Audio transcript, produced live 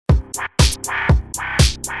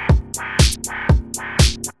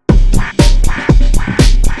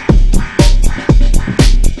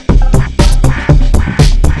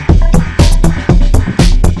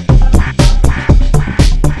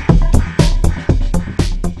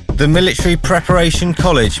The Military Preparation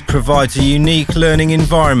College provides a unique learning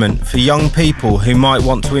environment for young people who might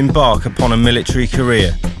want to embark upon a military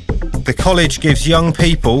career. The college gives young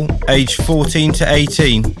people, aged 14 to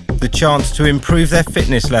 18, the chance to improve their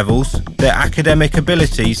fitness levels, their academic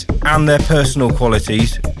abilities and their personal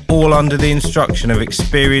qualities, all under the instruction of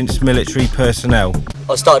experienced military personnel.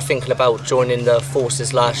 I started thinking about joining the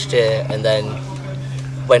forces last year and then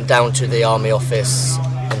went down to the Army office,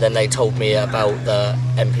 and then they told me about the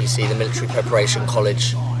MPC, the Military Preparation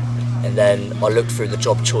College, and then I looked through the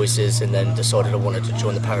job choices and then decided I wanted to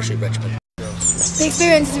join the parachute regiment. The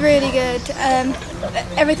experience is really good.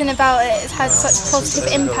 Everything about it has had such a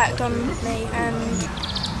positive impact on me, and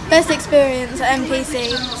best experience at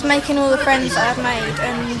MPC is making all the friends that I've made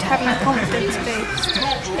and having a confidence boost.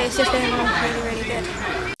 It's just been really, really good.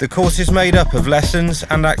 The course is made up of lessons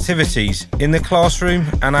and activities in the classroom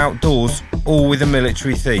and outdoors, all with a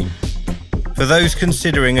military theme. For those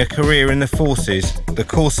considering a career in the forces, the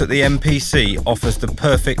course at the MPC offers the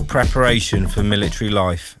perfect preparation for military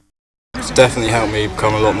life. It's definitely helped me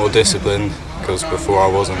become a lot more disciplined, because before I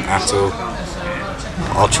wasn't at all.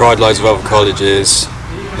 I tried loads of other colleges,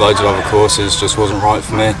 loads of other courses, just wasn't right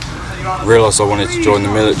for me. Realised I wanted to join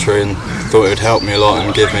the military and thought it would help me a lot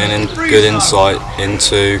and give me a good insight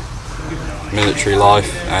into military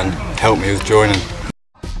life and help me with joining.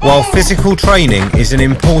 While physical training is an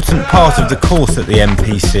important part of the course at the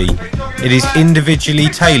MPC, it is individually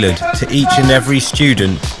tailored to each and every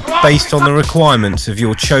student based on the requirements of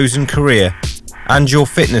your chosen career and your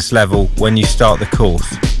fitness level when you start the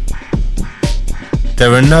course.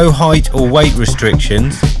 There are no height or weight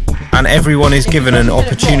restrictions, and everyone is given an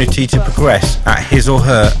opportunity to progress at his or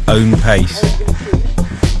her own pace.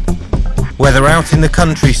 Whether out in the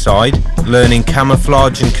countryside learning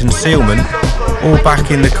camouflage and concealment, or back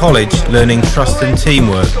in the college learning trust and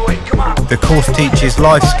teamwork, the course teaches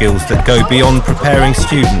life skills that go beyond preparing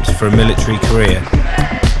students for a military career.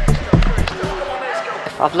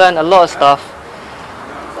 I've learned a lot of stuff.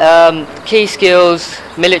 Key skills,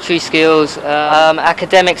 military skills,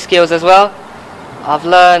 academic skills as well. I've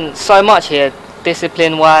learned so much here,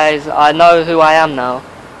 discipline-wise. I know who I am now.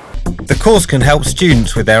 The course can help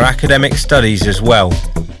students with their academic studies as well.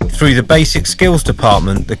 Through the Basic Skills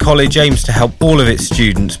Department, the college aims to help all of its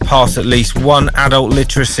students pass at least one adult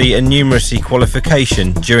literacy and numeracy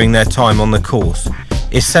qualification during their time on the course,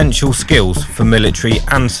 essential skills for military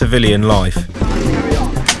and civilian life.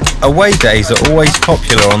 Away days are always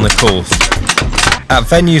popular on the course. At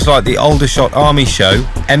venues like the Aldershot Army Show,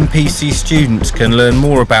 MPC students can learn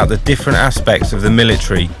more about the different aspects of the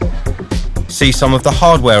military, see some of the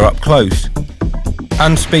hardware up close,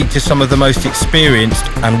 and speak to some of the most experienced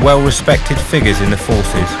and well-respected figures in the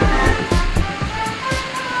forces.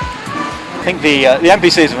 I think the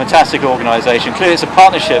MPC is a fantastic organisation. Clearly it's a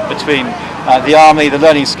partnership between the Army, the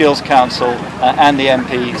Learning Skills Council and the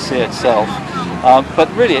MPC itself. But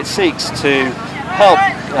really it seeks to help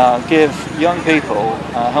give young people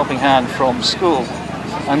a helping hand from school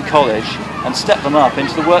and college and step them up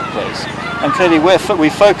into the workplace. And clearly we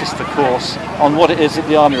focused the course on what it is that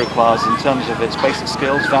the Army requires in terms of its basic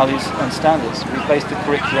skills, values and standards. We based the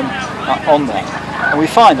curriculum on that. And we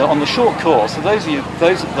find that on the short course, for those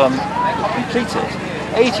of them completed,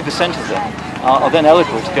 80% of them are then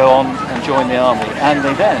eligible to go on and join the Army. And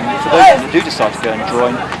they then, for those of them that do decide to go and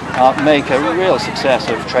join, make a real success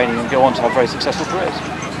of training and go on to have very successful careers.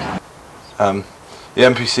 The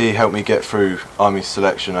MPC helped me get through Army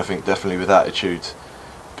selection, I think definitely with attitude,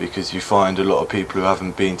 because you find a lot of people who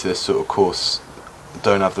haven't been to this sort of course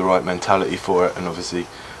don't have the right mentality for it, and obviously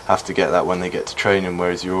have to get that when they get to training,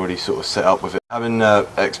 whereas you're already sort of set up with it. Having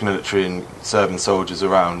ex-military and serving soldiers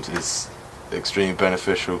around is extremely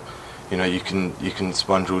beneficial. You know, you can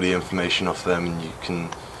sponge all the information off them, and you can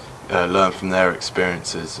learn from their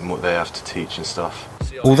experiences and what they have to teach and stuff.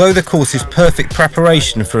 Although the course is perfect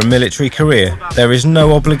preparation for a military career, there is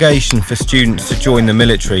no obligation for students to join the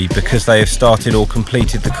military because they have started or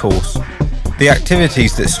completed the course. The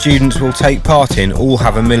activities that students will take part in all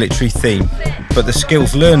have a military theme, but the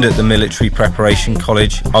skills learned at the Military Preparation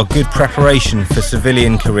College are good preparation for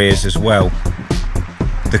civilian careers as well.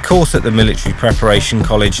 The course at the Military Preparation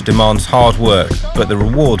College demands hard work, but the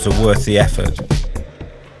rewards are worth the effort.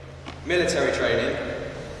 Military training,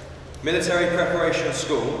 military preparation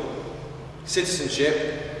school,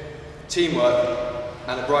 citizenship, teamwork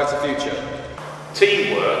and a brighter future.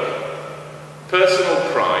 Teamwork, personal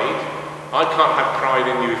pride. I can't have pride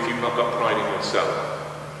in you if you've not got pride in yourself.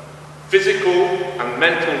 Physical and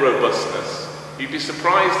mental robustness. You'd be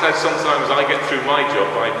surprised how sometimes I get through my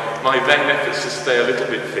job by my vain efforts to stay a little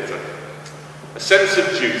bit fitter. A sense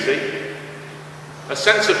of duty, A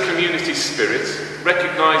sense of community spirit,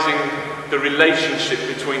 recognising the relationship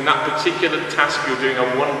between that particular task you're doing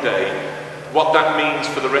on one day, what that means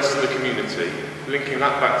for the rest of the community, linking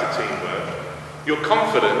that back to teamwork, your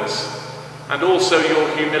confidence, and also your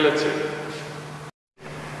humility.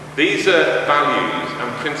 These are values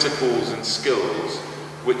and principles and skills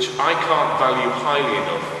which I can't value highly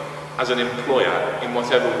enough as an employer in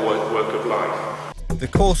whatever work of life. The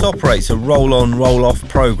course operates a roll-on, roll-off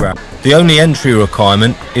programme. The only entry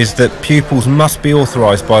requirement is that pupils must be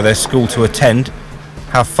authorised by their school to attend,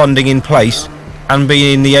 have funding in place, and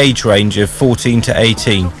be in the age range of 14 to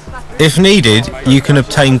 18. If needed, you can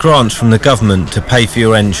obtain grants from the government to pay for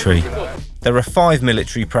your entry. There are 5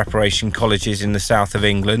 military preparation colleges in the south of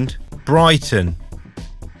England: Brighton,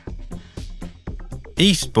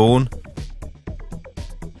 Eastbourne,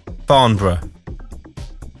 Farnborough,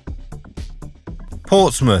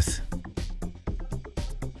 Portsmouth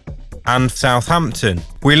and Southampton.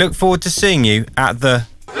 We look forward to seeing you at the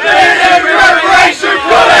Military Preparation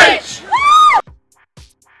College!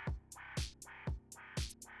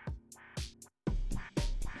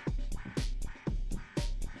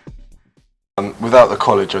 Without the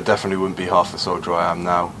college, I definitely wouldn't be half the soldier I am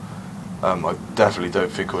now. I definitely don't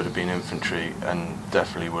think I would have been infantry, and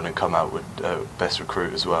definitely wouldn't come out with best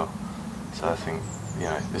recruit as well. So I think, you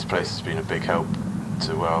know, this place has been a big help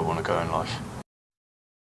to where I want to go in life.